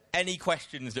any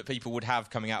questions that people would have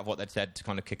coming out of what they'd said to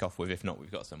kind of kick off with? If not,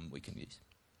 we've got some we can use.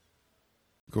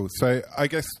 Cool. So I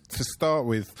guess to start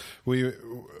with,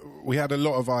 we had a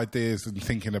lot of ideas and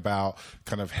thinking about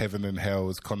kind of heaven and hell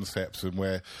as concepts and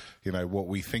where, what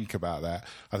we think about that.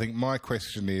 I think my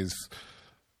question is,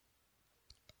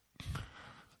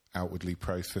 outwardly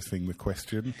processing the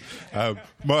question,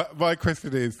 my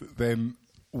question is then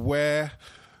where...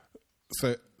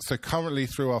 So currently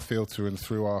through our filter and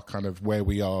through our kind of where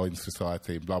we are in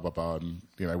society, blah, blah, blah, and,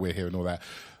 we're hearing all that,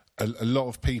 a lot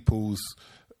of people's...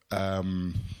 sort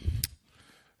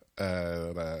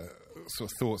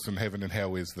of thoughts on heaven and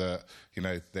hell is that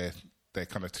they're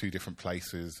kind of two different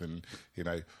places, and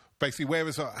basically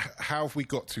how have we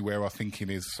got to where our thinking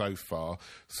is so far?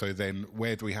 So then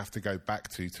where do we have to go back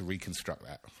to reconstruct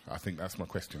that? I think that's my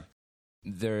question.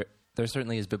 There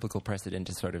certainly is biblical precedent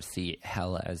to sort of see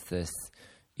hell as this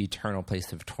eternal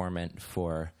place of torment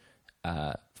for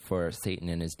Satan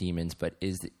and his demons, but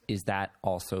is that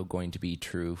also going to be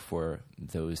true for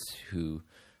those who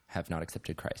have not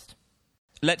accepted Christ?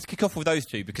 Let's kick off with those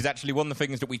two, because actually one of the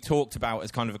things that we talked about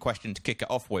as kind of a question to kick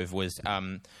it off with was,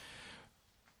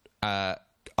 I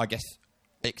guess,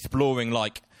 exploring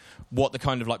like what the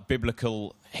kind of like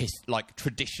biblical,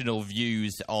 traditional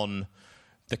views on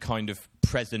the kind of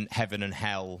present heaven and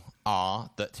hell are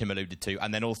that Tim alluded to,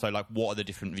 and then also like what are the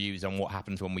different views on what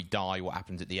happens when we die, what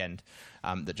happens at the end,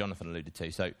 that Jonathan alluded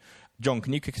to. So, John,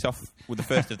 can you kick us off with the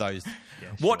first of those?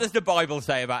 Yeah, what does the Bible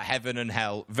say about heaven and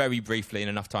hell, very briefly, in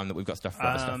enough time that we've got stuff for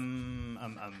other stuff?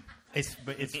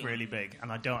 It's really big,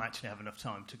 and I don't actually have enough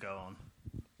time to go on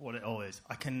what it all is.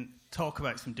 I can talk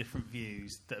about some different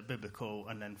views that are biblical,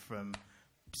 and then from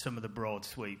some of the broad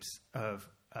sweeps of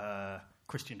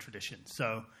Christian tradition.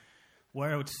 So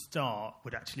where I would start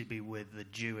would actually be with the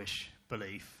Jewish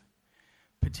belief,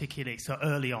 particularly so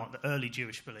early on, the early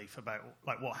Jewish belief about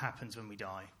like what happens when we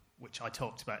die, which I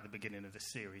talked about at the beginning of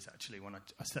this series actually when I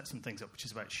set some things up, which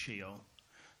is about Sheol.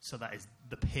 So that is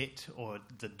the pit or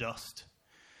the dust.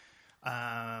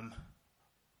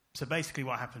 So basically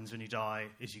what happens when you die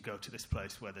is you go to this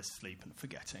place where there's sleep and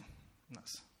forgetting. And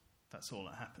that's all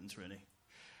that happens really.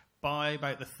 By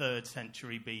about the 3rd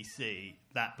century BC,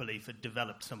 that belief had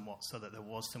developed somewhat so that there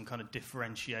was some kind of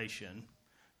differentiation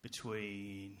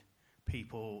between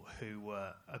people who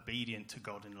were obedient to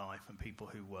God in life and people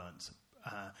who weren't.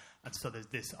 And so there's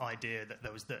this idea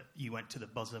that you went to the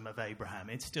bosom of Abraham.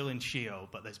 It's still in Sheol,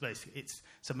 but there's basically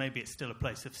so maybe it's still a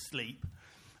place of sleep,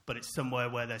 but it's somewhere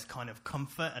where there's kind of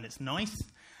comfort and it's nice.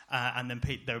 And then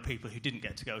there are people who didn't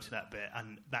get to go to that bit,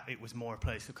 and that it was more a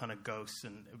place of kind of ghosts,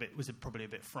 and it was probably a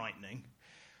bit frightening.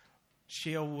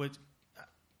 Sheol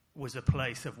was a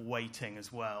place of waiting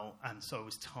as well, and so it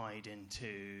was tied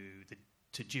into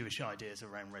to Jewish ideas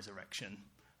around resurrection.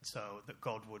 So that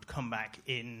God would come back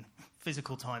in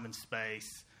physical time and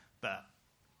space, that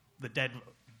the dead,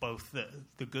 both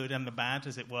the good and the bad,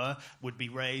 as it were, would be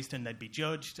raised and they'd be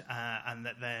judged, and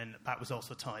that was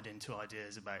also tied into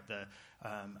ideas about the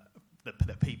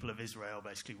people of Israel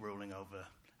basically ruling over,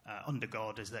 under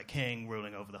God as their king,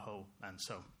 ruling over the whole land.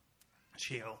 So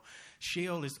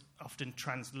Sheol is often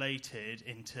translated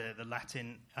into the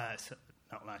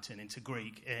into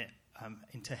Greek,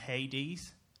 into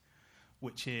Hades,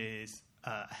 which is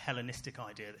a Hellenistic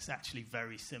idea that's actually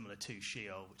very similar to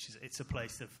Sheol, it's a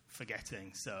place of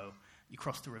forgetting. So you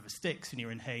cross the river Styx and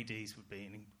you're in Hades, would be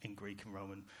in Greek and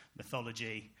Roman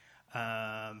mythology.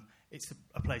 It's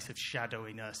a place of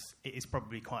shadowiness. It is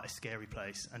probably quite a scary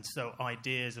place. And so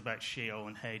ideas about Sheol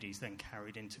and Hades then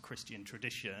carried into Christian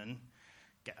tradition,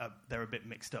 they're a bit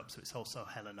mixed up, so it's also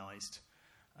Hellenized,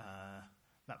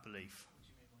 that belief.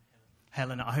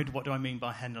 What do I mean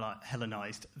by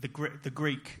Hellenized? The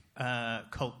Greek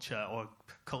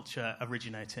culture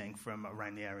originating from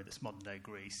around the area that's modern-day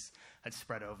Greece had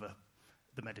spread over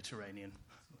the Mediterranean.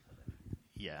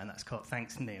 Yeah, and that's called...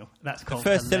 Thanks, Neil. That's called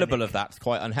the first Hellenic. syllable of that's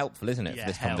quite unhelpful, isn't it, for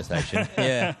this hell. conversation?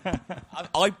 Yeah.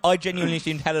 I genuinely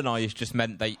assumed Hellenized just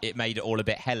meant it made it all a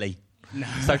bit helly. No.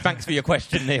 So thanks for your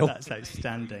question, Neil. That's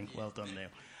outstanding. Well done, Neil.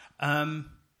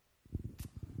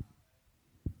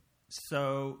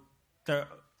 So...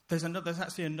 There's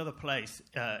actually another place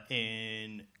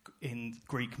in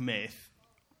Greek myth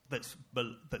that's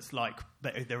like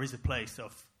there is a place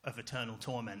of eternal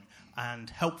torment, and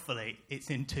helpfully it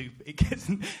gets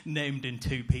named in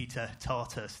 2 Peter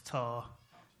Tartarus.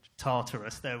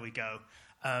 There we go.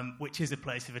 Which is a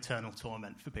place of eternal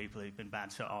torment for people who've been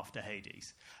bad, so after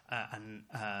Hades, and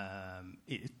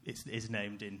it is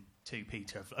named in 2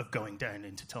 Peter of going down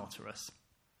into Tartarus.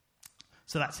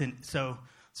 So that's in so.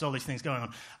 So all these things going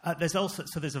on. There's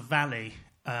a valley.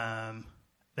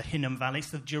 the Hinnom Valley.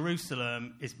 So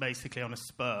Jerusalem is basically on a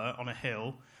spur, on a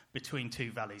hill, between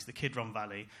two valleys, the Kidron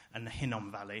Valley and the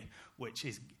Hinnom Valley, which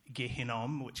is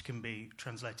Gehinnom, which can be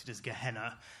translated as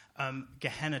Gehenna.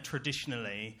 Gehenna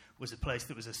traditionally was a place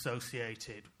that was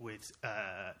associated with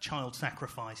child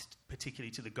sacrifice,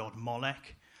 particularly to the god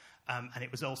Molech. And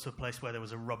it was also a place where there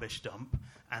was a rubbish dump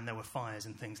and there were fires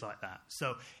and things like that.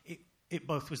 So it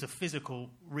both was a physical,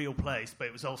 real place, but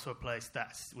it was also a place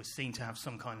that was seen to have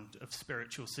some kind of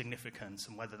spiritual significance,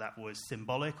 and whether that was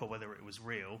symbolic or whether it was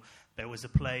real, there was a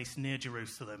place near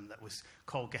Jerusalem that was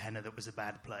called Gehenna that was a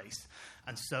bad place.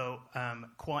 And so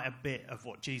quite a bit of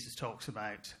what Jesus talks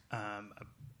about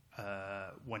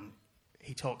when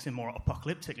he talks in more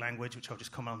apocalyptic language, which I'll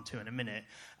just come on to in a minute,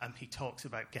 he talks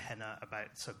about Gehenna,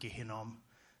 so Gehinnom,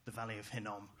 the Valley of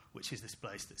Hinnom, which is this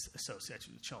place that's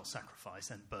associated with child sacrifice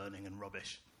and burning and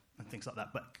rubbish and things like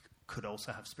that, but could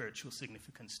also have spiritual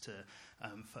significance to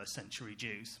first century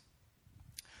Jews.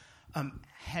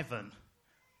 Heaven,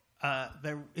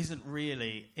 there isn't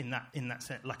really in that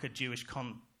sense like a Jewish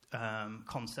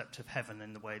concept of heaven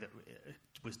in the way that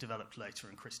it was developed later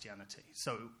in Christianity.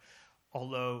 So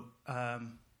although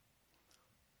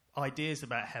ideas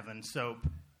about heaven, so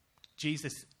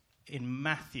Jesus in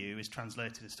Matthew is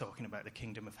translated as talking about the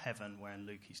kingdom of heaven, where in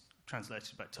Luke he's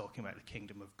translated about talking about the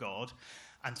kingdom of God.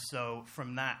 And so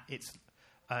from that, it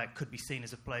could be seen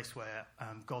as a place where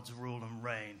God's rule and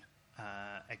reign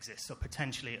exists. So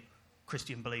potentially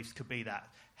Christian beliefs could be that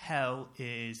hell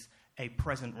is a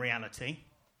present reality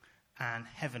and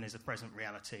heaven is a present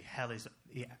reality. Hell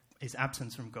is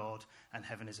absence from God, and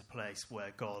heaven is a place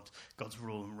where God's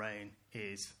rule and reign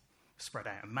is spread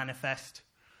out and manifest.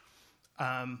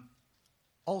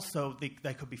 Also,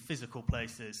 they could be physical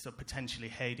places, so potentially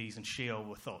Hades and Sheol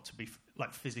were thought to be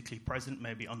like physically present,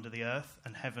 maybe under the earth,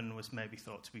 and heaven was maybe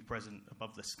thought to be present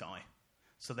above the sky.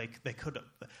 So they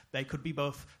could be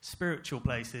both spiritual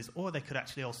places, or they could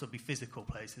actually also be physical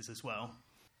places as well.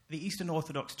 The Eastern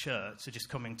Orthodox Church, so just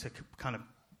coming to kind of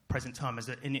present time, as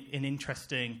an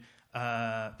interesting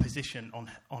position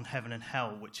on heaven and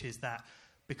hell, which is that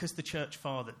because the Church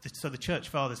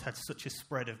Fathers had such a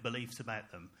spread of beliefs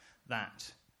about them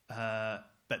that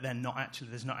but they're not actually,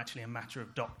 there's not actually a matter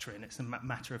of doctrine, it's a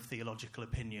matter of theological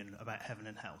opinion about heaven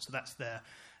and hell. So that's their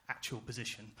actual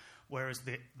position. Whereas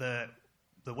the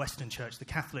Western Church, the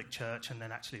Catholic Church, and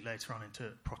then actually later on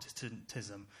into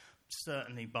Protestantism,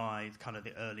 certainly by kind of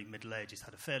the early Middle Ages,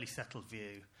 had a fairly settled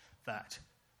view that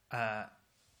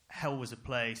hell was a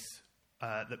place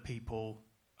that people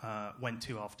went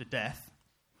to after death,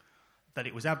 that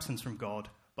it was absence from God,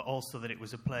 but also that it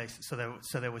was a place, so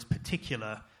there was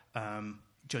particular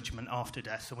judgment after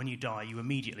death. So when you die, you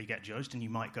immediately get judged, and you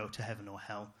might go to heaven or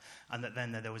hell, and that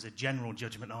then there was a general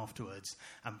judgment afterwards.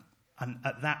 And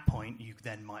at that point, you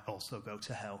then might also go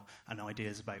to hell. And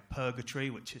ideas about purgatory,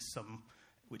 which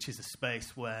is a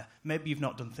space where maybe you've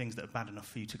not done things that are bad enough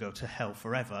for you to go to hell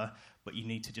forever, but you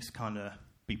need to just kind of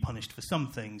be punished for some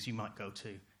things, you might go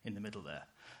to in the middle there.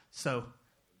 So,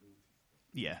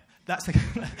 yeah, that's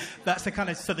a kind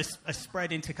of, so there's a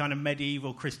spread into kind of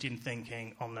medieval Christian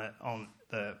thinking on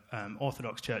the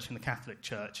Orthodox Church and the Catholic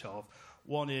Church of,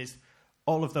 one is,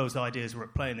 all of those ideas were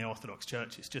at play in the Orthodox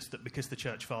Church. It's just that because the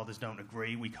Church Fathers don't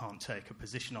agree, we can't take a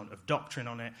position of doctrine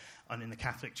on it. And in the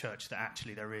Catholic Church, that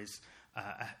actually there is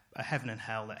a heaven and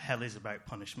hell, that hell is about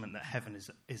punishment, that heaven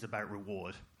is about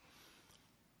reward.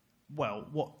 Well,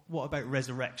 what about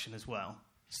resurrection as well?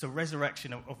 So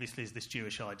resurrection obviously is this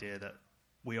Jewish idea that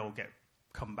we all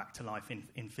come back to life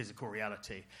in physical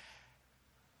reality.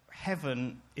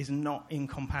 Heaven is not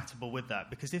incompatible with that,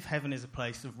 because if heaven is a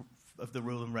place of the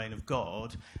rule and reign of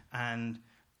God, and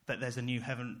that there's a new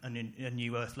heaven and a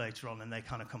new earth later on, and they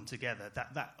kind of come together,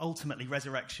 that ultimately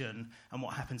resurrection and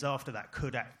what happens after that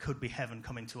could be heaven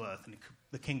coming to earth, and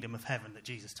the kingdom of heaven that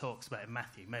Jesus talks about in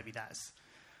Matthew. Maybe that's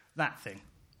that thing.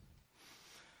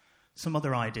 Some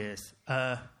other ideas.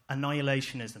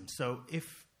 Annihilationism. So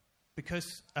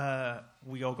because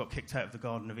we all got kicked out of the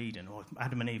Garden of Eden, or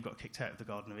Adam and Eve got kicked out of the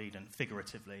Garden of Eden,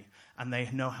 figuratively, and they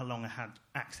no longer had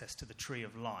access to the tree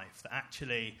of life, that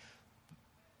actually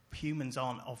humans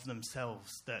aren't of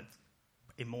themselves that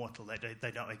immortal,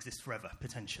 they don't exist forever,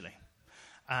 potentially.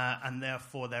 And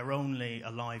therefore they're only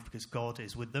alive because God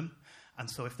is with them. And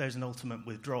so if there's an ultimate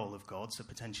withdrawal of God, so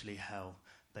potentially hell,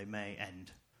 they may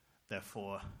end.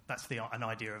 Therefore, that's an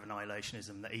idea of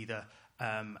annihilationism, that either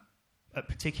at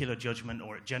particular judgment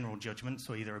or at general judgment,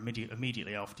 so either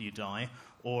immediately after you die,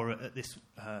 or at this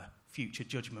future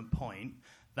judgment point,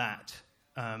 that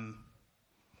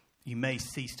you may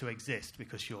cease to exist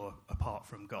because you're apart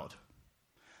from God.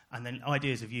 And then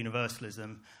ideas of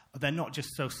universalism, they're not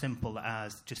just so simple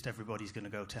as just everybody's going to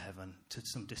go to heaven, to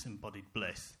some disembodied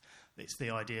bliss. It's the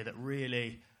idea that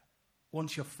really,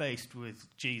 once you're faced with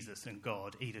Jesus and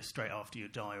God, either straight after you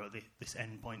die or this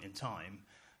end point in time,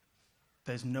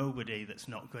 there's nobody that's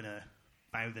not going to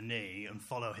bow the knee and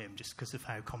follow him just because of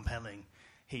how compelling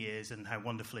he is and how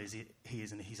wonderful he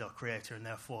is, and he's our creator. And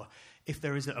therefore, if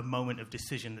there is a moment of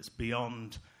decision that's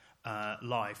beyond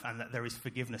life and that there is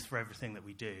forgiveness for everything that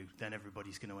we do, then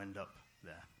everybody's going to end up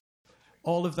there.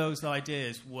 All of those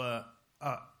ideas were,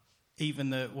 even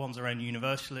the ones around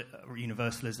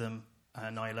universalism,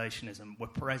 annihilationism, were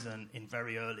present in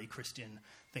very early Christian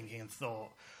thinking and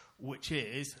thought, which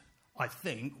is, I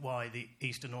think, why the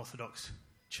Eastern Orthodox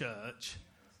Church,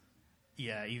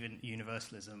 even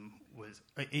universalism was,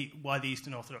 why the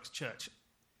Eastern Orthodox Church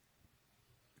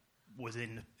was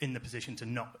in the position to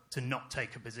not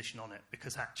take a position on it,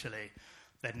 because actually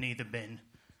there'd neither been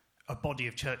a body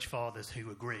of church fathers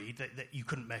who agreed that you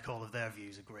couldn't make all of their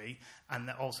views agree, and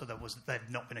that also there'd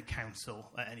not been a council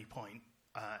at any point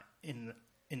in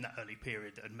that early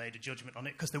period that had made a judgment on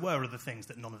it, because there were other things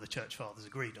that none of the church fathers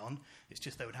agreed on. It's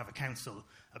just they would have a council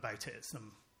about it at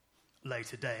some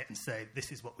later date and say,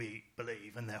 this is what we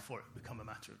believe, and therefore it would become a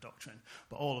matter of doctrine.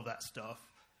 But all of that stuff,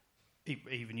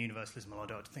 even universalism,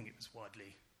 although I think it was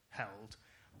widely held,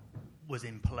 was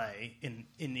in play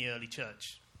in the early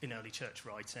church, in early church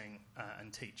writing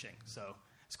and teaching. So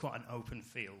it's quite an open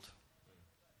field.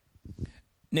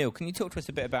 Neil, can you talk to us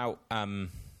a bit about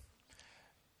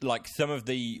like some of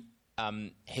the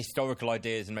historical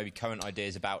ideas and maybe current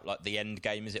ideas about like the end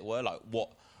game, as it were? Like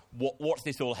what's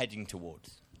this all heading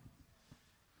towards?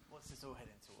 What's this all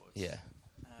heading towards? Yeah.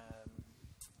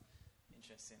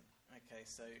 Interesting. Okay,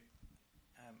 so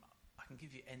I can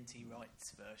give you N.T.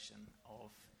 Wright's version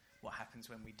of what happens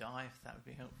when we die, if that would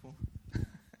be helpful.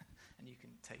 And you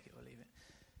can take it or leave it.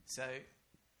 So,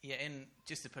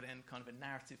 just to put it in kind of a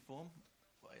narrative form,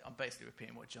 I'm basically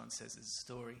repeating what John says as a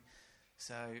story.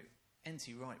 So,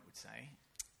 N.T. Wright would say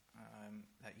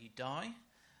that you die,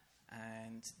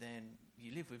 and then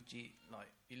you live with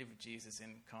Jesus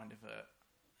in kind of a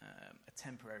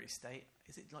temporary state.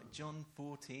 Is it like John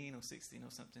 14 or 16 or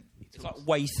something? It's like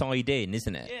wayside inn,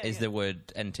 isn't it? Yeah, is the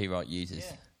word N.T. Wright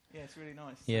uses. Yeah, it's really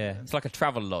nice. Yeah, it's like a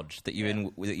travel lodge that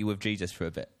that you're with Jesus for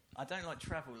a bit. I don't like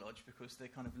travel lodge because they're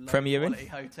kind of low Premier quality Inn?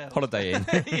 hotels. Holiday Inn.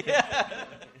 Yeah.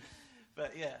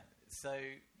 But so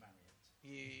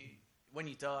when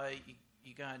you die,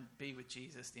 you go and be with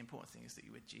Jesus. The important thing is that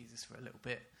you're with Jesus for a little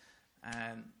bit.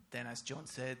 And then, as John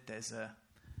said, there's a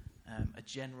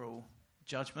general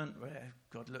judgment where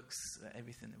God looks at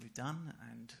everything that we've done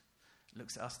and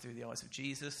looks at us through the eyes of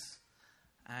Jesus.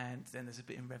 And then there's a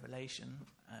bit in Revelation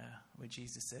where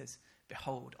Jesus says,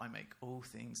 "Behold, I make all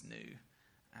things new."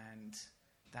 And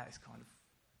that is kind of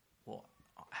what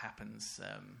happens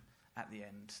at the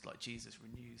end. Like Jesus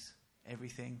renews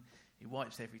everything. He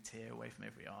wipes every tear away from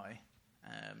every eye.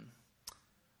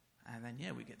 And then,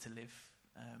 we get to live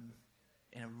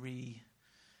in a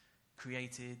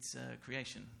recreated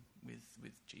creation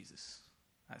with Jesus.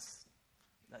 That's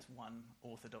one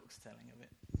orthodox telling of it.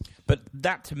 But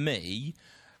that, to me,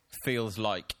 feels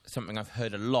like something I've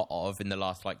heard a lot of in the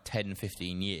last, 10,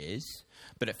 15 years.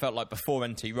 But it felt like before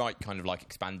N.T. Wright kind of,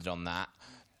 expanded on that,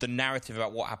 the narrative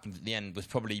about what happens at the end was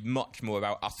probably much more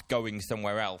about us going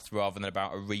somewhere else rather than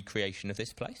about a recreation of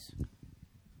this place.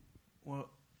 Well,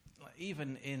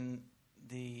 even in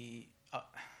the...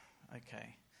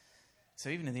 So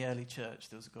even in the early church,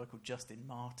 there was a guy called Justin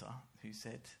Martyr who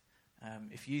said,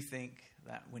 if you think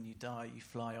that when you die you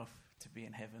fly off to be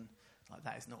in heaven,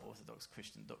 that is not Orthodox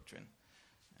Christian doctrine.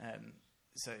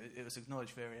 So it was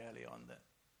acknowledged very early on that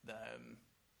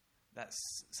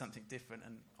that's something different.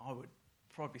 And I would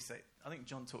probably say, I think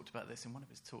John talked about this in one of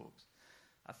his talks.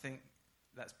 I think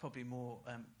that's probably more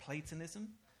Platonism.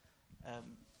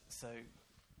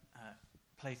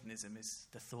 Platonism is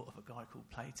the thought of a guy called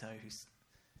Plato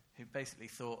who basically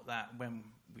thought that when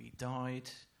we died,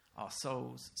 our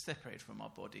souls separated from our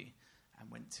body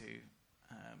and went to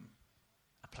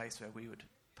a place where we would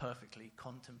perfectly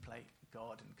contemplate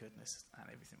God and goodness and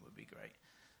everything would be great.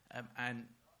 And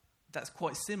that's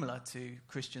quite similar to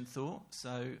Christian thought.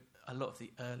 So a lot of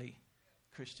the early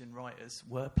Christian writers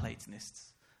were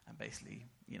Platonists and basically,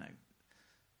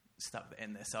 stuck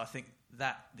in there. So I think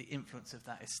that the influence of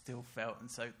that is still felt. And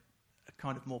so a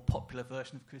kind of more popular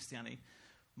version of Christianity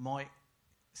might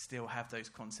still have those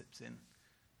concepts in.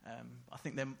 I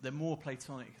think they're more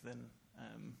Platonic than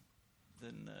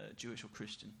Jewish or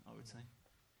Christian, I would say.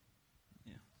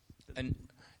 Yeah.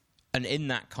 And in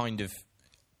that kind of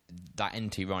that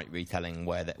N.T. Wright retelling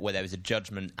where there is a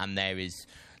judgment and there is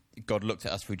God looked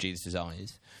at us through Jesus'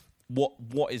 eyes.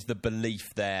 What is the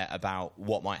belief there about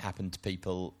what might happen to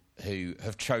people who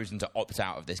have chosen to opt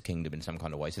out of this kingdom in some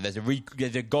kind of way? So there's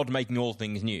a God making all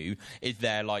things new. Is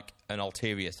there like an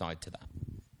ulterior side to that?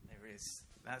 There is.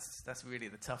 That's really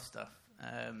the tough stuff.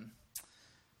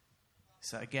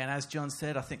 So again, as John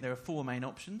said, I think there are four main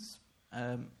options.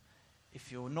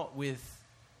 If you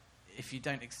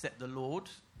don't accept the Lord,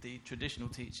 the traditional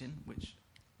teaching, which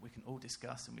we can all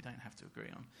discuss and we don't have to agree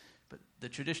on, but the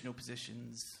traditional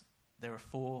positions, there are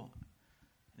four,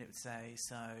 and it would say,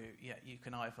 you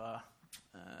can either,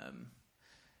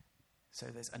 so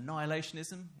there's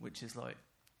annihilationism, which is like,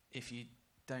 if you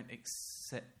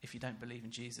don't believe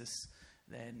in Jesus,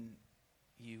 then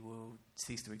you will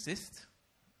cease to exist,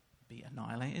 be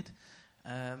annihilated.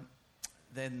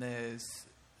 Then there's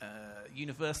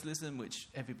universalism, which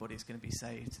everybody's going to be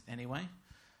saved anyway.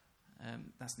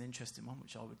 That's an interesting one,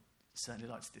 which I would certainly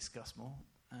like to discuss more.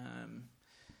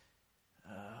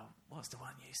 What's the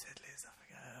one you said, Liz? I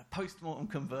forget. Post-mortem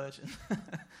conversion.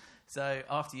 So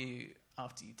after you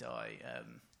die,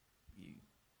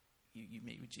 you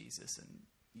meet with Jesus and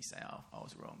you say, "Oh, I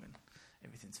was wrong," and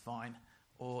everything's fine.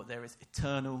 Or there is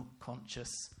eternal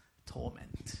conscious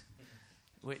torment,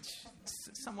 which is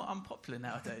somewhat unpopular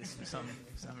nowadays for some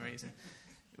reason,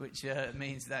 which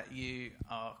means that you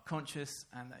are conscious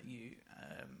and that you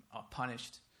are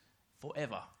punished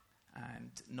forever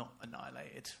and not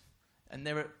annihilated. And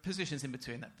there are positions in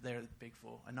between that. There are the big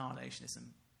four: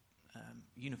 annihilationism,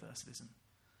 universalism,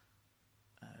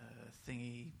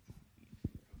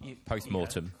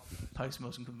 post-mortem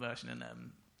conversion,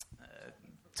 and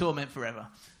torment forever.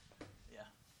 Yeah,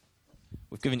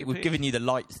 we've given you the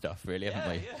light stuff, really,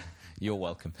 haven't we? Yeah. You're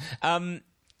welcome.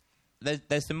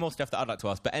 There's some more stuff that I'd like to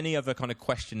ask, but any other kind of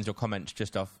questions or comments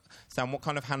just off? Sam, what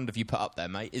kind of hand have you put up there,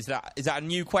 mate? Is that a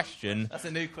new question? That's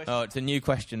a new question. Oh, it's a new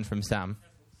question from Sam.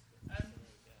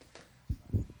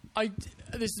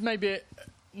 This is maybe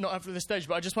not after this stage,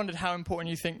 but I just wondered how important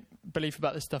you think belief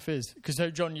about this stuff is. Because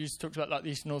so John, you talked about like the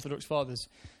Eastern Orthodox fathers,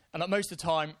 and like most of the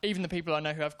time, even the people I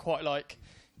know who have quite like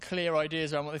clear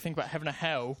ideas around what they think about heaven and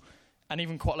hell, and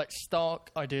even quite like stark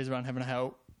ideas around heaven and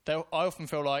hell, I often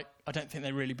feel like I don't think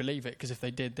they really believe it, because if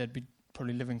they did, they'd be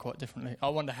probably living quite differently. I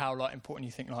wonder how like important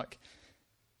you think like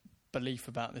belief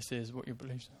about this is, what your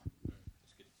beliefs are.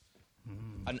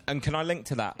 And can I link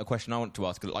to that a question I want to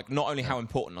ask? Like, not only how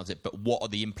important is it, but what are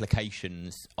the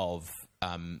implications of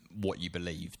what you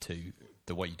believe to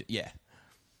the way you do? Yeah.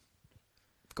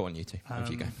 Go on, you two. Off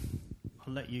you go.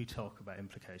 I'll let you talk about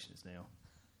implications, Neil.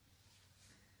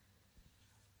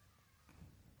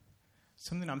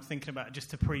 Something I'm thinking about, just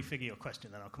to prefigure your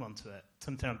question, then I'll come on to it.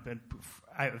 Something I've been,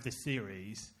 out of this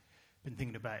series, been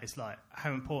thinking about is like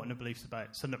how important are beliefs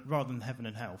about, so rather than heaven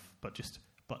and hell, but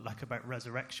like about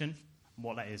resurrection,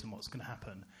 what that is and what's going to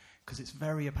happen. Because it's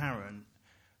very apparent,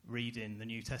 reading the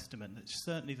New Testament, that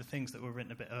certainly the things that were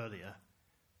written a bit earlier,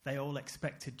 they all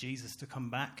expected Jesus to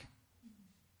come back,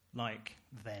 like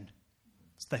then.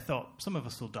 So they thought, some of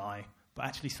us will die, but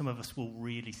actually some of us will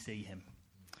really see him.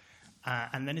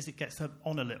 And then as it gets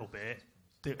on a little bit,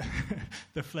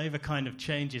 the flavour kind of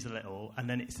changes a little, and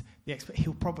then it's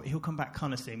he'll come back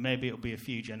kind of soon. Maybe it'll be a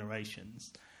few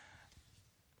generations.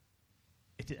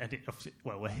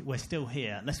 We're still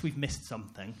here, unless we've missed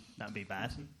something. That'd be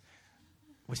bad.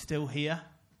 We're still here,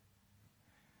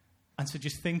 and so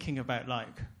just thinking about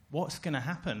like what's going to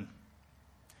happen.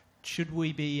 Should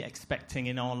we be expecting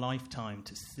in our lifetime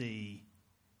to see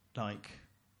like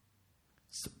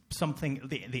something,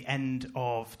 the end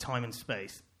of time and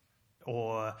space,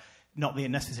 or not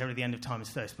necessarily the end of time and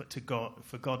space, but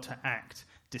for God to act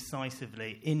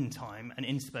decisively in time and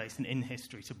in space and in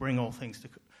history to bring all things to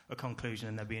a conclusion,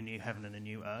 and there'll be a new heaven and a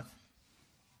new earth?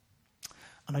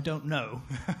 And I don't know.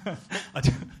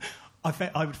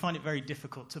 I would find it very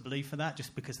difficult to believe for that,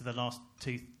 just because of the last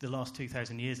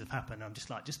 2,000 years have happened. I'm just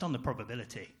like, just on the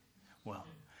probability. Well,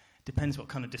 depends what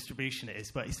kind of distribution it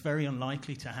is, but it's very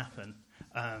unlikely to happen.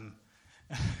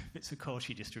 It's a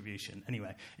Cauchy distribution.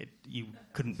 Anyway, you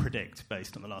couldn't predict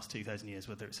based on the last 2,000 years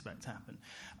whether it's about to happen.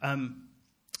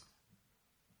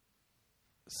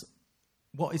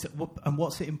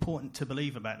 What's it important to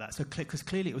believe about that? So, because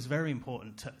clearly it was very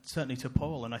important, certainly to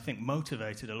Paul, and I think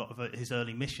motivated a lot of his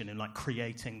early mission in like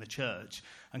creating the church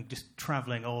and just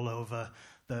travelling all over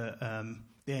the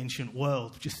ancient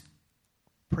world, just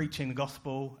preaching the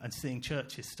gospel and seeing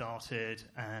churches started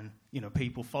and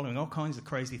people following, all kinds of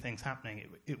crazy things happening.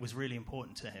 It was really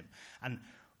important to him. And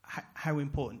how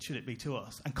important should it be to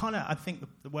us? And kind of, I think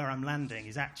where I'm landing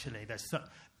is actually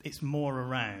it's more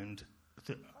around.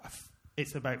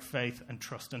 It's about faith and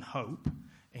trust and hope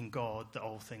in God that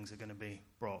all things are going to be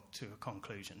brought to a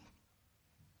conclusion.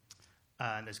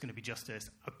 And there's going to be justice.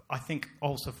 I think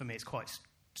also for me it's quite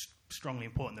strongly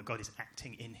important that God is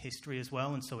acting in history as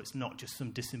well, and so it's not just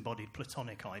some disembodied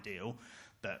Platonic ideal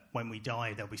that when we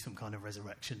die there'll be some kind of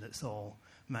resurrection that's all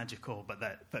magical, but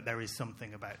that there is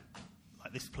something about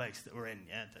like this place that we're in,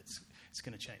 it's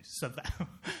going to change.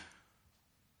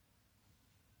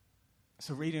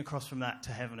 So reading across from that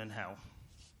to heaven and hell,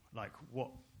 like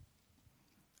what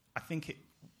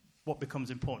becomes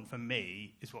important for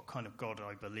me is what kind of God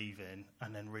I believe in,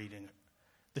 and then reading.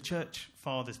 The church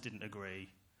fathers didn't agree.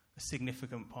 A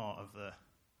significant part of the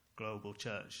global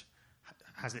church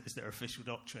has it as their official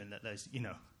doctrine that there's,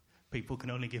 people can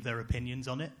only give their opinions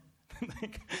on it.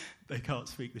 They can't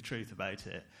speak the truth about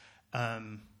it.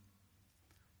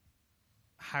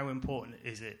 How important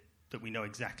is it that we know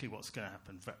exactly what's going to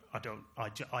happen?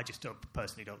 I just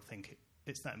personally don't think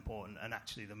it's that important. And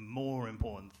actually, the more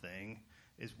important thing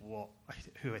is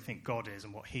who I think God is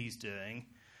and what He's doing.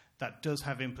 That does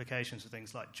have implications for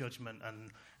things like judgment and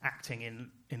acting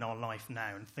in our life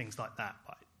now and things like that.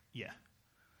 But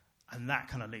and that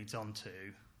kind of leads on to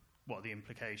what are the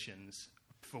implications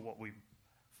for what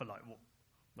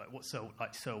so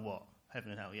what?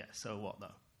 Heaven and hell, so what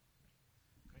though?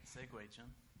 Great segue,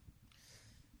 John.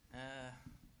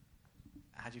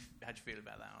 How do you feel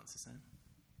about that answer, Sam?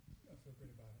 I feel good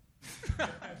about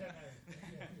it. I don't know.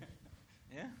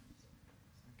 Yeah?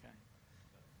 Okay.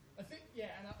 I think,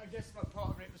 and I guess like part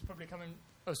of it was probably coming...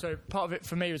 part of it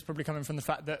for me was probably coming from the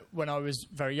fact that when I was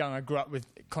very young, I grew up with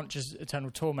conscious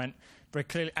eternal torment very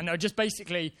clearly. And I just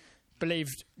basically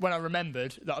believed, when I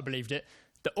remembered that I believed it,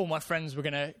 that all my friends were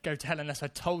going to go to hell unless I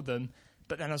told them.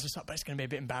 But then I was just like, but it's going to be a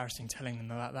bit embarrassing telling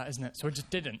them about that, isn't it? So I just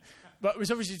didn't. But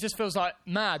it obviously just feels like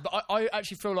mad. But I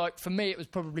actually feel like, for me, it was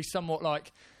probably somewhat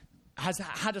like, has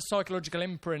had a psychological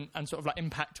imprint and sort of like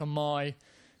impact on my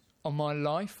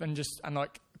life, and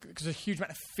like, because a huge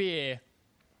amount of fear,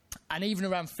 and even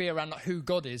around fear around like who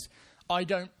God is, I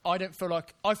feel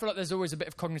like there's always a bit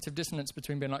of cognitive dissonance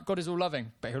between being like, God is all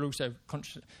loving, but He'll also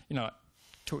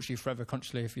torture you forever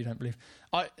consciously if you don't believe.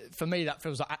 For me, that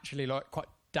feels like actually like quite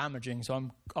damaging. So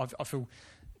I feel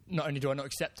not only do I not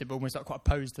accept it, but almost like quite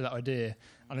opposed to that idea.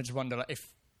 And I just wonder like if,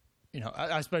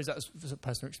 I suppose that's a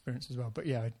personal experience as well. But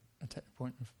I take the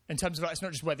point of, in terms of like, it's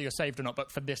not just whether you're saved or not,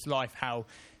 but for this life, how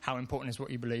important is what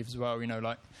you believe as well.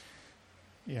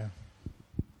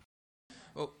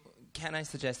 Well, can I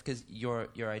suggest, because your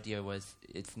idea was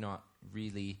it's not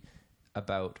really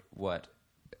about what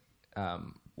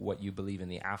you believe in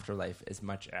the afterlife as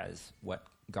much as what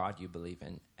God you believe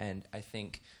in. And I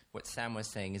think what Sam was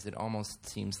saying is it almost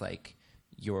seems like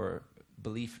your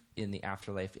belief in the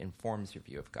afterlife informs your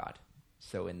view of God.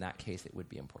 So in that case, it would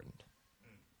be important.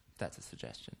 That's a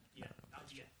suggestion. I think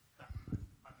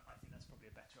that's probably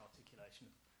a better articulation.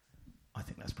 I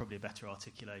think that's probably a better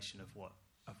articulation of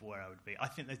where I would be. I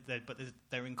think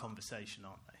they're in conversation,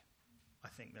 aren't they? I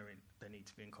think they need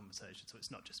to be in conversation. So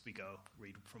it's not just we go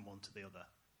read from one to the other,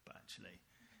 but actually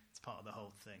it's part of the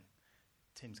whole thing.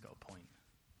 Tim's got a point.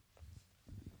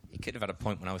 He could have had a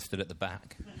point when I was stood at the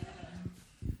back.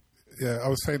 Yeah, I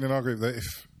was saying in our group that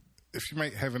if you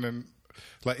make heaven and...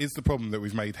 Like, is the problem that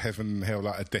we've made heaven and hell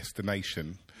like a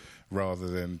destination rather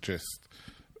than just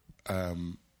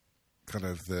kind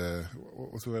of the...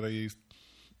 What was the word I used?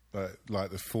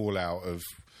 Like the fallout of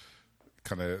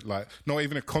kind of like... Not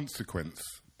even a consequence,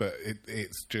 but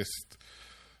it's just...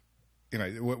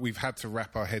 we've had to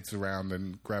wrap our heads around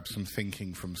and grab some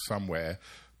thinking from somewhere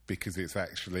because it's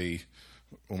actually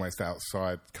almost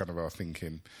outside kind of our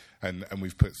thinking. And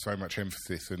we've put so much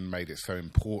emphasis and made it so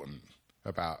important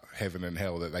about heaven and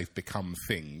hell that they've become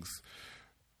things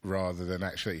rather than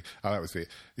actually... Oh, that was it.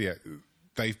 Yeah,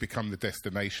 they've become the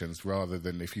destinations rather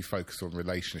than if you focus on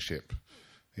relationship,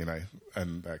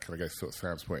 and that kind of goes sort of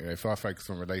Sam's point. If I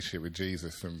focus on relationship with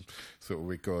Jesus and sort of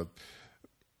with God,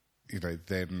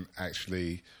 then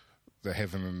actually the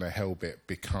heaven and the hell bit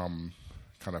become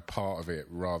kind of part of it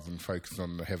rather than focus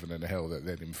on the heaven and the hell that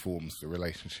then informs the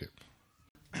relationship.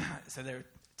 So there are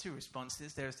two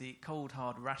responses. There's the cold,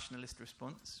 hard, rationalist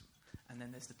response, and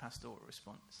then there's the pastoral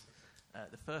response.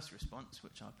 The first response,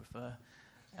 which I prefer...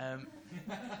 No,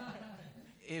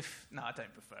 I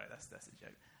don't prefer it. That's a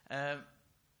joke.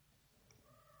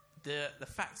 The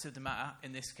facts of the matter,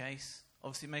 in this case,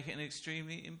 obviously make it an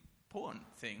extremely important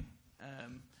thing.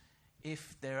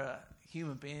 If there are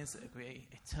human beings that are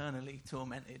eternally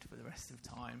tormented for the rest of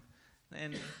time,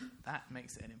 then that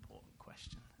makes it an important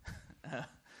question.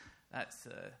 That's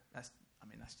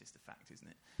just a fact, isn't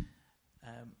it?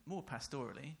 More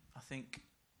pastorally, I think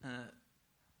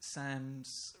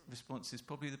Sam's response is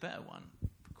probably the better one,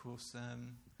 course,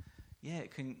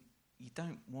 it can. You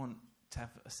don't want to have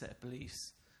a set of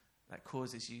beliefs that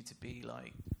causes you to be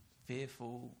like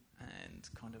fearful and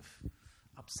kind of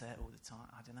upset all the time.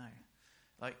 I don't know.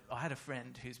 Like, I had a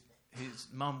friend whose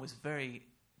mum was a very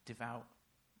devout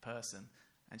person,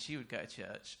 and she would go to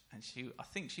church, and I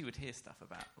think she would hear stuff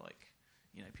about, like,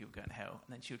 you know, people going to hell,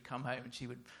 and then she would come home and she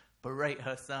would berate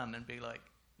her son and be like,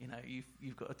 you know,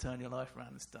 you've got to turn your life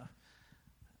around and stuff,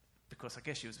 because I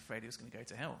guess she was afraid he was going to go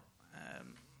to hell.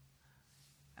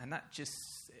 And that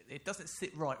just, it doesn't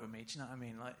sit right with me. Do you know what I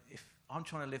mean? Like, if I'm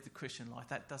trying to live the Christian life,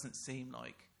 that doesn't seem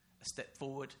like a step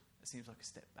forward. It seems like a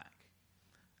step back.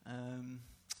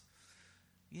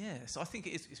 So I think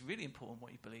it's really important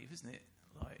what you believe, isn't it?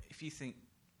 Like, if you think,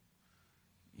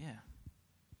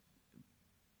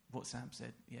 what Sam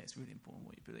said, it's really important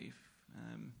what you believe.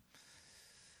 I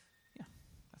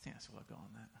think that's all I got on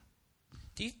that.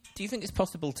 Do you think it's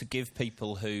possible to give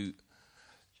people who...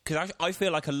 Because I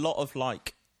feel like a lot of,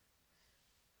 like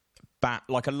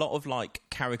a lot of, like,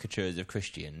 caricatures of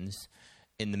Christians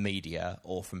in the media,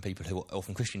 or from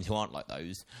Christians who aren't like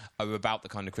those, are about the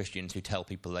kind of Christians who tell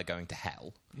people they're going to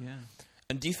hell. Yeah.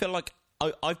 And do you feel like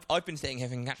I've been sitting here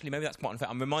thinking, actually, maybe that's quite unfair.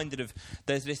 I'm reminded of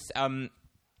there's this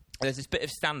bit of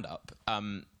stand-up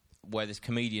where this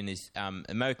comedian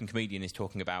American comedian is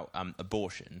talking about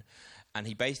abortion, and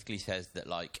he basically says that,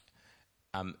 like,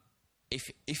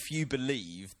 if you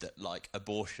believe that, like,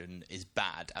 abortion is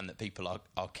bad and that people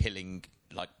are killing,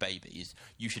 like, babies,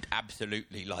 you should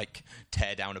absolutely, like,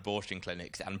 tear down abortion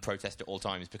clinics and protest at all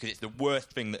times, because it's the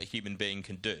worst thing that a human being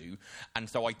can do. And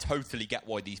so I totally get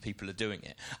why these people are doing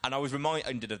it. And I was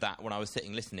reminded of that when I was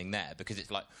sitting listening there, because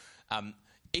it's like,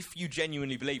 if you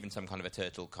genuinely believe in some kind of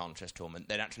eternal conscious torment,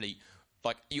 then actually,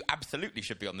 like, you absolutely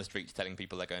should be on the streets telling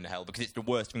people they're going to hell, because it's the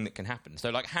worst thing that can happen. So,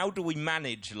 like, how do we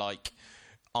manage, like,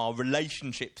 our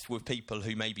relationships with people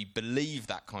who maybe believe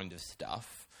that kind of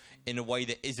stuff in a way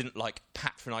that isn't, like,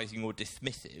 patronising or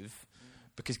dismissive?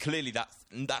 Because clearly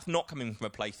that's not coming from a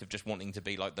place of just wanting to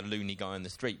be, like, the loony guy on the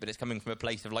street, but it's coming from a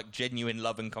place of, like, genuine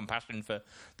love and compassion for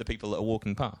the people that are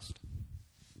walking past.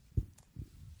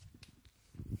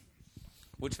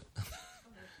 Which...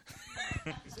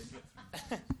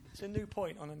 It's a new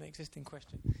point on an existing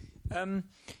question.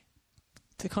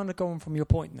 To kind of go on from your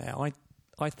point there,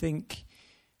 I think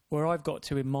where I've got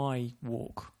to in my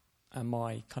walk and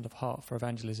my kind of heart for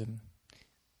evangelism,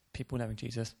 people knowing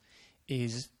Jesus,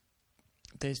 is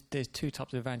there's two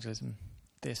types of evangelism.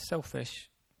 There's selfish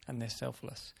and there's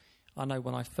selfless. I know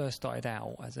when I first started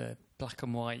out as a black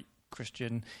and white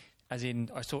Christian, as in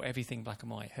I saw everything black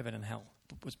and white, heaven and hell,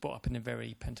 was brought up in a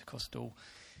very Pentecostal,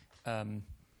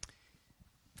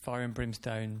 fire and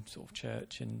brimstone sort of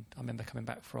church. And I remember coming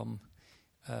back from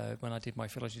when I did my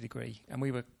theology degree, and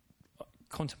we were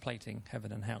contemplating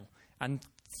heaven and hell, and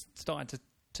started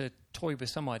to toy with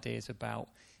some ideas about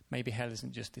maybe hell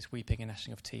isn't just this weeping and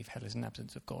gnashing of teeth, hell is an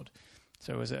absence of God.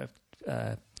 So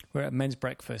we're at a men's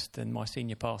breakfast, and my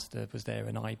senior pastor was there,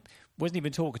 and I wasn't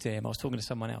even talking to him. I was talking to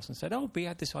someone else and said, we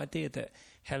had this idea that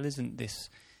hell isn't this,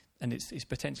 and it's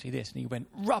potentially this. And he went,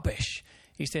 rubbish.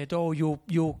 He said,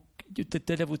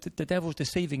 the devil's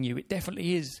deceiving you. It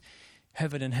definitely is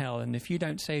heaven and hell, and if you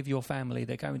don't save your family,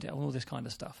 they're going to hell, all this kind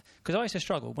of stuff. Because I used to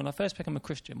struggle. When I first became a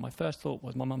Christian, my first thought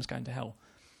was my mum's going to hell.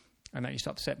 And that used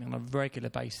to upset me on a regular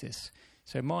basis.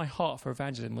 So my heart for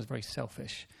evangelism was very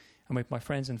selfish. And with my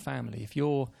friends and family, if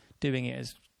you're doing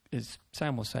it, as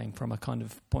Sam was saying, from a kind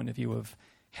of point of view of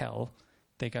hell,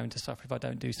 they're going to suffer if I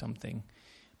don't do something.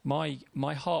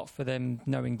 My heart for them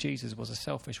knowing Jesus was a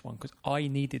selfish one, because I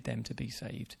needed them to be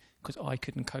saved, because I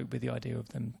couldn't cope with the idea of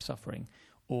them suffering,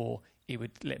 or it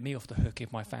would let me off the hook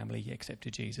if my family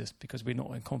accepted Jesus, because we're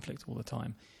not in conflict all the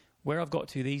time. Where I've got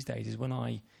to these days is when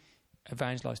I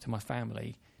evangelise to my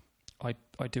family, I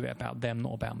do it about them,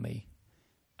 not about me.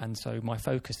 And so my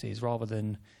focus is, rather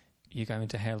than you're going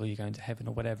to hell or you're going to heaven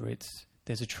or whatever,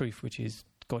 there's a truth, which is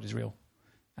God is real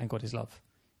and God is love.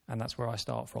 And that's where I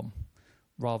start from,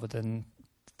 rather than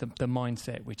the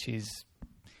mindset, which is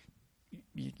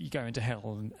you go into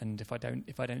hell, and if I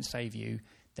don't save you,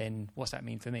 then what's that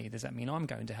mean for me? Does that mean I'm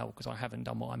going to hell because I haven't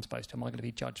done what I'm supposed to? Am I going to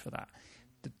be judged for that?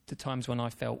 The times when I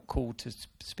felt called to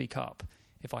speak up,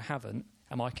 if I haven't,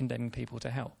 am I condemning people to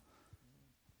hell?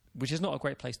 Which is not a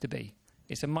great place to be.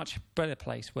 It's a much better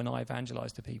place when I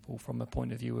evangelise to people from a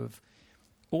point of view of,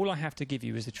 all I have to give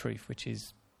you is the truth, which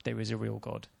is there is a real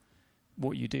God.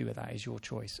 What you do with that is your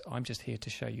choice. I'm just here to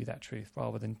show you that truth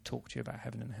rather than talk to you about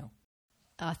heaven and hell.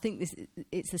 I think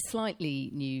it's a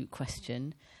slightly new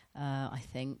question, I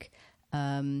think.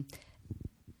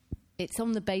 It's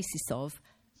on the basis of,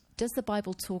 does the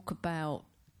Bible talk about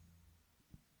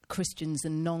Christians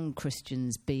and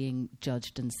non-Christians being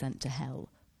judged and sent to hell?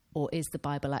 Or is the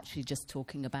Bible actually just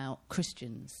talking about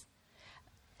Christians?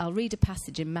 I'll read a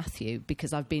passage in Matthew,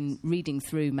 because I've been reading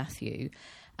through Matthew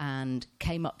and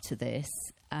came up to this.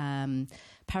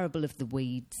 Parable of the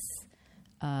weeds.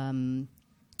 Kingdom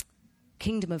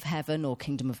of heaven, or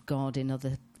kingdom of God in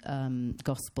other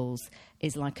Gospels,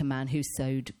 is like a man who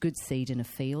sowed good seed in a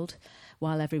field.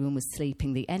 While everyone was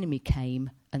sleeping, the enemy came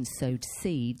and sowed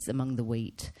seeds among the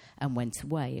wheat and went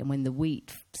away. And when the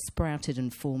wheat sprouted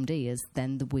and formed ears,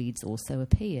 then the weeds also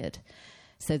appeared.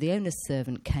 So the owner's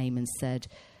servant came and said,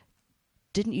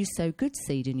 "Didn't you sow good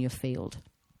seed in your field?"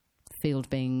 Field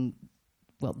being,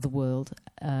 well, the world.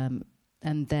 And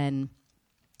then,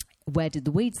 where did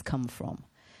the weeds come from?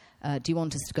 Do you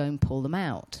want us to go and pull them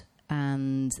out?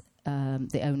 And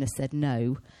the owner said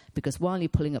no, because while you're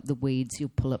pulling up the weeds, you'll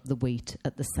pull up the wheat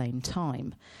at the same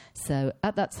time. So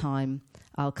at that time,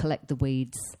 I'll collect the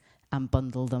weeds and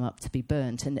bundle them up to be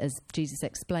burnt. And as Jesus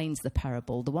explains the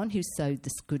parable, the one who sowed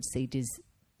this good seed is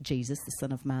Jesus, the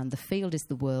Son of Man. The field is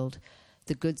the world.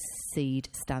 The good seed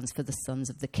stands for the sons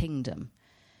of the kingdom.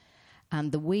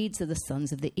 And the weeds are the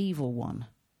sons of the evil one.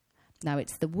 Now,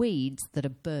 it's the weeds that are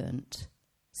burnt.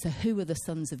 So who are the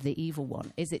sons of the evil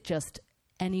one? Is it just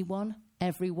anyone,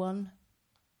 everyone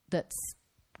that's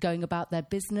going about their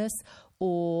business?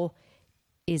 Or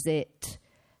is it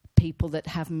people that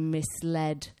have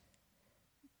misled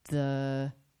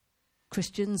the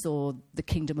Christians or the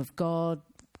kingdom of God?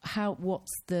 What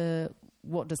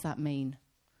does that mean?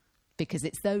 Because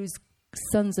it's those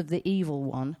sons of the evil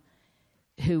one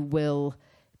who will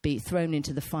be thrown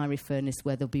into the fiery furnace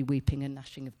where there'll be weeping and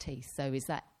gnashing of teeth. So is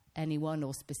that anyone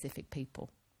or specific people?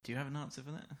 Do you have an answer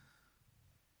for that?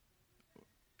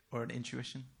 Or an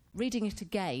intuition? Reading it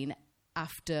again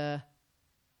after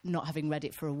not having read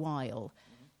it for a while,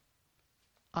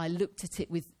 I looked at it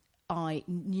with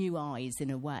new eyes in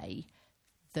a way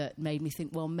that made me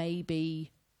think, well,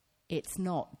 maybe it's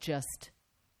not just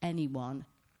anyone.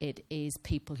 It is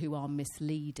people who are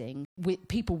misleading,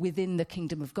 people within the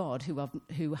kingdom of God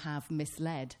who have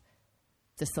misled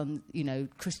the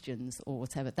Christians or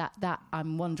whatever. That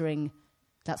I'm wondering.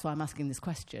 That's why I'm asking this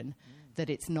question.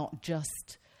 That it's not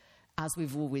just, as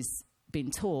we've always been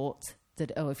taught,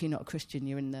 that if you're not a Christian,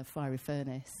 you're in the fiery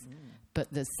furnace.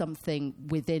 But there's something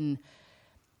within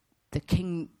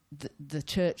the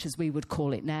church, as we would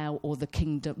call it now, or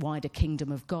the wider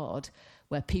kingdom of God,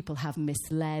 where people have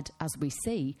misled, as we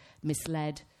see,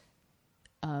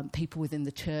 people within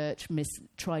the church,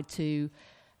 tried to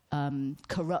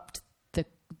corrupt the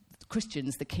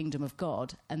Christians, the kingdom of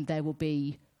God, and there will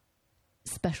be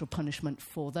special punishment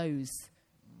for those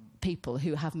people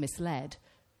who have misled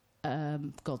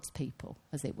God's people,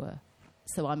 as it were.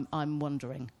 So I'm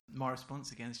wondering. My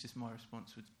response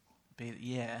would be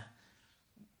that,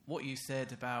 what you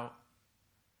said about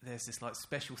there's this like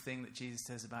special thing that Jesus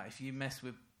says about if you mess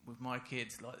with my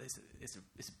kids, like it's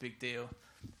a big deal.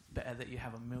 Better that you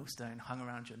have a millstone hung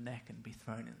around your neck and be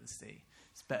thrown into the sea.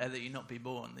 It's better that you not be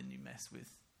born than you mess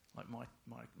with like my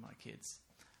kids.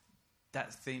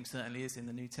 That theme certainly is in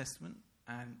the New Testament,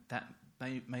 and that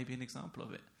may be an example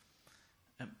of it.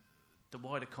 The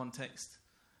wider context,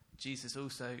 Jesus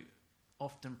also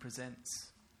often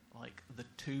presents like the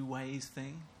two ways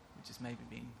thing, which has maybe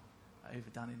been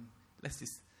overdone in. Let's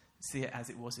just see it as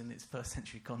it was in its first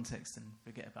century context and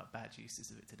forget about bad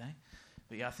uses of it today.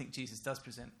 But I think Jesus does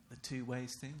present the two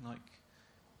ways thing, like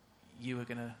you are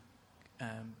going to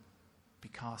be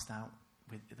cast out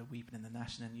with the weeping and the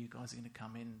gnashing, and you guys are going to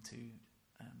come into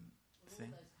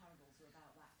thing. All those parables are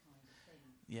about that kind of thing.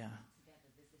 Yeah. Together,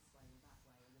 there's this way or that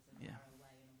way, or there's a narrow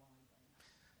way and a wide way.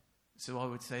 So I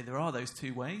would say there are those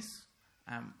two ways.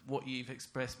 What you've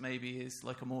expressed maybe is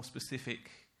like a more specific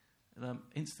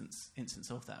instance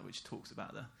of that, which talks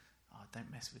about don't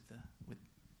mess with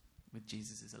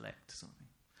Jesus' elect or something.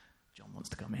 John wants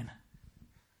to come in.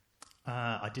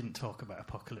 I didn't talk about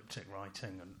apocalyptic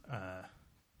writing and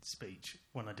speech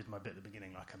when I did my bit at the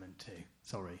beginning, like I meant to.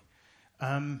 Sorry.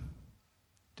 Do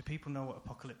people know what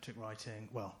apocalyptic writing?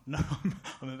 Well, no.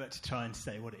 I'm about to try and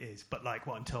say what it is, but like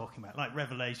what I'm talking about, like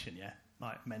Revelation,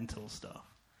 like mental stuff.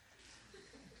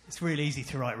 It's really easy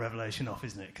to write Revelation off,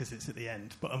 isn't it? Because it's at the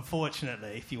end. But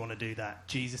unfortunately, if you want to do that,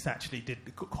 Jesus actually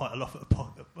did quite a lot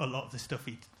of the stuff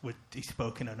he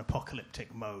spoke in an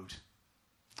apocalyptic mode.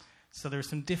 So there are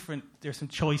some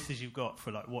choices you've got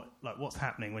for what's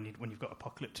happening when you've got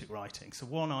apocalyptic writing. So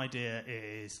one idea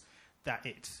is that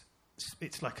it's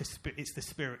like it's the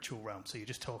spiritual realm. So you're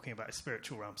just talking about a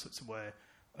spiritual realm, so it's aware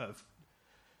of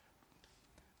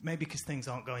maybe because things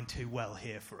aren't going too well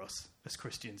here for us as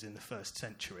Christians in the first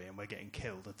century, and we're getting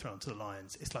killed and thrown to the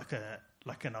lions. It's like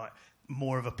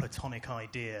more of a Platonic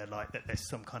idea, like that there's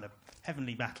some kind of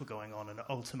heavenly battle going on, and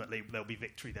ultimately there'll be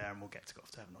victory there, and we'll get to go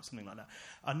off to heaven or something like that.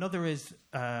 Another is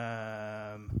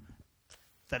that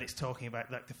it's talking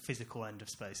about like the physical end of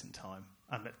space and time,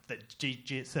 and that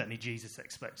certainly Jesus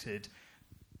expected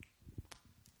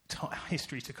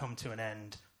history to come to an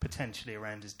end, potentially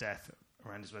around his death,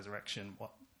 around his resurrection,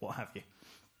 what have you.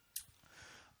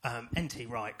 N.T.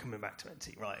 Wright, coming back to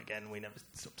N.T. Wright again, we never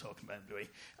stop talking about him, do we?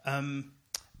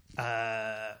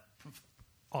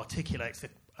 Articulates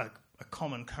a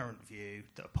common current view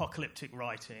that apocalyptic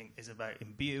writing is about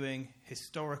imbuing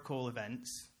historical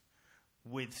events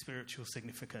with spiritual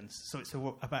significance. So it's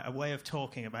about a way of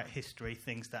talking about history,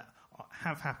 things that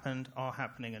have happened, are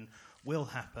happening, and will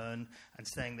happen, and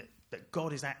saying that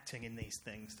God is acting in these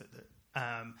things.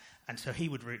 And so he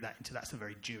would root that into that's a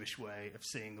very Jewish way of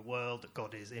seeing the world, that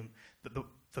God is in, that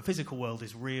the physical world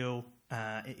is real,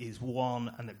 it is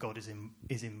one, and that God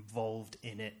is involved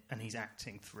in it, and he's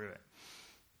acting through it.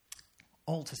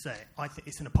 All to say, I think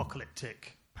it's an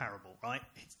apocalyptic parable, right?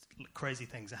 Crazy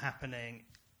things are happening.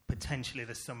 Potentially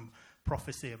there's some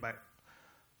prophecy about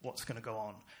what's going to go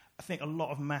on. I think a lot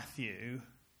of Matthew,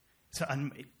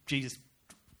 Jesus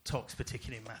talks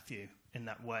particularly in Matthew in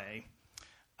that way.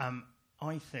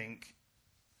 I think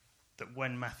that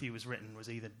when Matthew was written was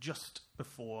either just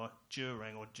before,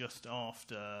 during, or just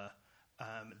after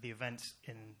the events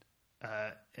in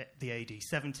the AD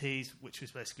 70s, which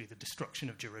was basically the destruction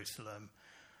of Jerusalem.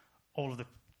 All of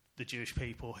the Jewish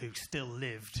people who still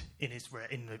lived in Israel,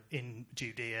 in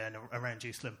Judea and around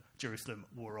Jerusalem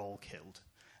were all killed.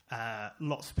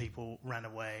 Lots of people ran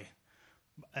away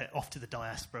off to the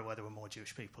diaspora, where there were more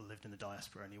Jewish people lived in the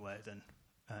diaspora anyway than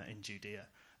in Judea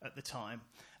at the time.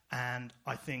 And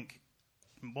I think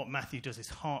what Matthew does is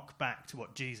hark back to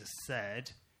what Jesus said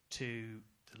to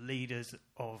the leaders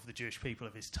of the Jewish people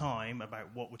of his time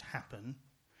about what would happen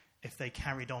if they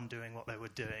carried on doing what they were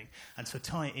doing, and so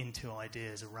tie it into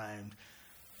ideas around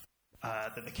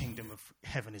that the kingdom of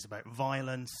heaven is about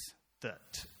violence,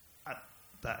 that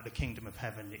the kingdom of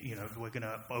heaven, we're going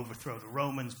to overthrow the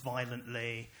Romans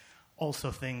violently. Also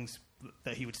things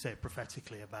that he would say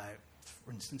prophetically about,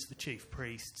 for instance, the chief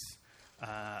priests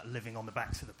living on the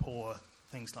backs of the poor,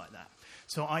 things like that.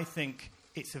 So I think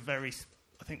I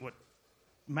think what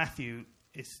Matthew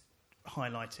is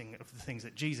highlighting of the things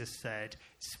that Jesus said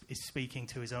is speaking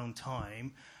to his own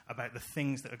time about the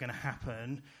things that are going to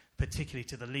happen, particularly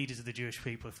to the leaders of the Jewish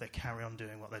people if they carry on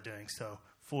doing what they're doing. So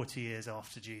 40 years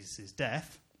after Jesus'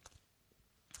 death,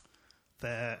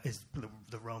 there is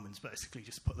the Romans basically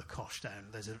just put the kosh down.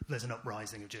 There's an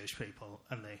uprising of Jewish people,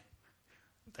 and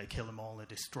they kill them all. They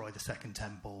destroy the second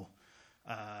temple.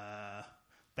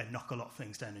 They knock a lot of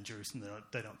things down in Jerusalem.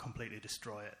 They don't completely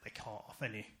destroy it. They cart off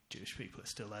any Jewish people that are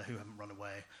still there who haven't run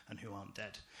away and who aren't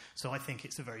dead. So I think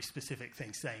it's a very specific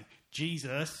thing saying,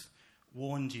 Jesus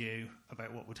warned you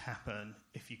about what would happen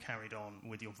if you carried on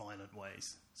with your violent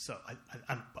ways. So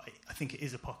I think it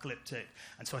is apocalyptic.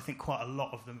 And so I think quite a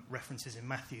lot of the references in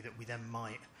Matthew that we then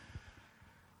might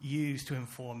use to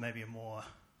inform maybe a more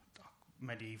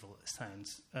medieval, it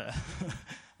sounds,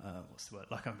 what's the word,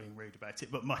 like I'm being rude about it,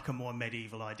 but like a more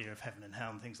medieval idea of heaven and hell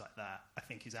and things like that, I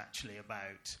think is actually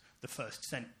about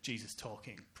the Jesus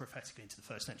talking prophetically into the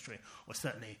first century, or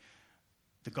certainly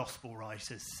the gospel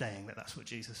writers saying that that's what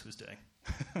Jesus was doing.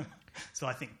 So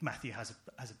I think Matthew has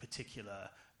a particular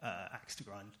axe to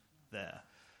grind there.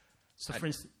 So, for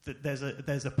instance, there's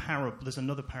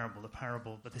another parable, the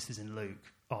parable, but this is in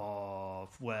Luke,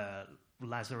 of where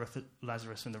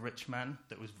Lazarus and the rich man,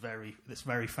 that's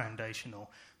very foundational,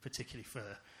 particularly for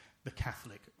the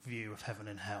Catholic view of heaven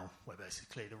and hell, where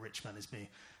basically the rich man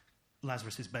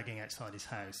Lazarus is begging outside his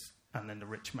house, and then the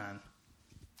rich man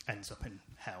ends up in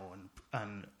hell,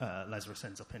 and Lazarus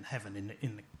ends up in heaven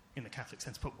in the Catholic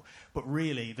sense. But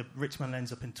really, the rich man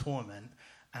ends up in torment,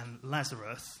 and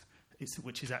Lazarus,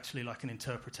 which is actually like an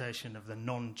interpretation of the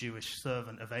non-Jewish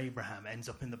servant of Abraham, ends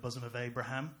up in the bosom of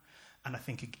Abraham. And I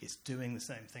think it's doing the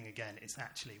same thing again. It's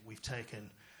actually, we've taken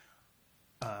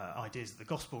ideas that the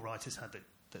gospel writers had,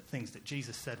 that things that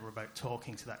Jesus said were about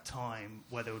talking to that time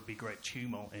where there would be great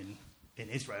tumult in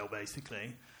Israel,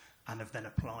 basically, and have then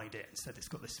applied it and said it's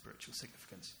got this spiritual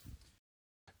significance.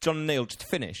 John and Neil, just to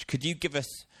finish, could you give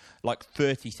us like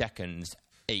 30 seconds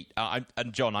each? And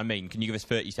John, can you give us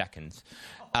 30 seconds?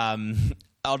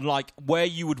 On like where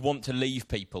you would want to leave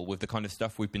people with the kind of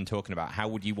stuff we've been talking about. How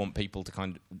would you want people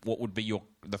to what would be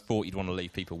the thought you'd want to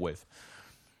leave people with?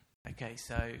 Okay,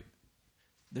 so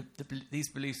these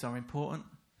beliefs are important,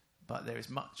 but there is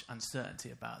much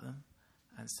uncertainty about them.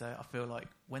 And so I feel like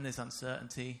when there's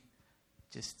uncertainty,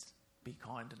 just be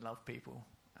kind and love people,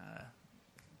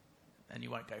 and you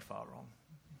won't go far wrong.